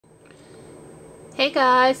Hey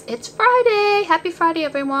guys, it's Friday! Happy Friday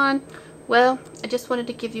everyone! Well, I just wanted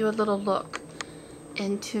to give you a little look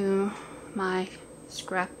into my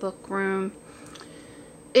scrapbook room.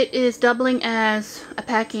 It is doubling as a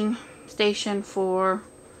packing station for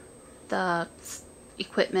the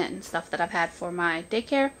equipment and stuff that I've had for my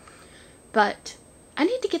daycare. But I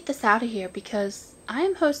need to get this out of here because I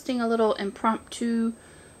am hosting a little impromptu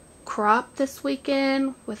crop this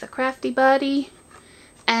weekend with a crafty buddy.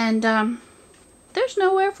 And there's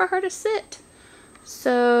nowhere for her to sit.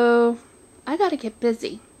 So I gotta get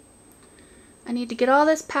busy. I need to get all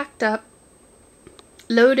this packed up,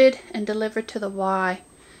 loaded, and delivered to the Y.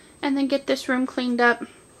 And then get this room cleaned up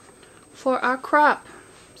for our crop.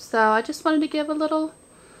 So I just wanted to give a little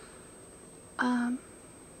update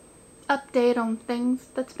on things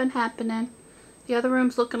that's been happening. The other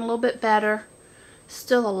room's looking a little bit better.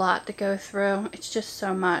 Still a lot to go through. It's just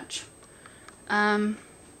so much.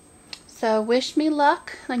 So wish me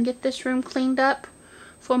luck and get this room cleaned up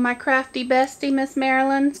for my crafty bestie, Miss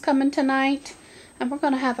Marilyn's coming tonight. And we're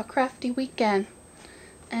going to have a crafty weekend.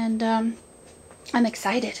 And I'm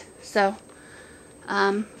excited. So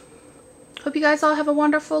hope you guys all have a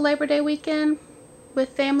wonderful Labor Day weekend with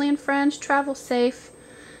family and friends. Travel safe.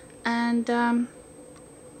 And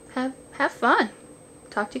have fun.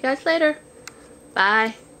 Talk to you guys later.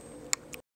 Bye.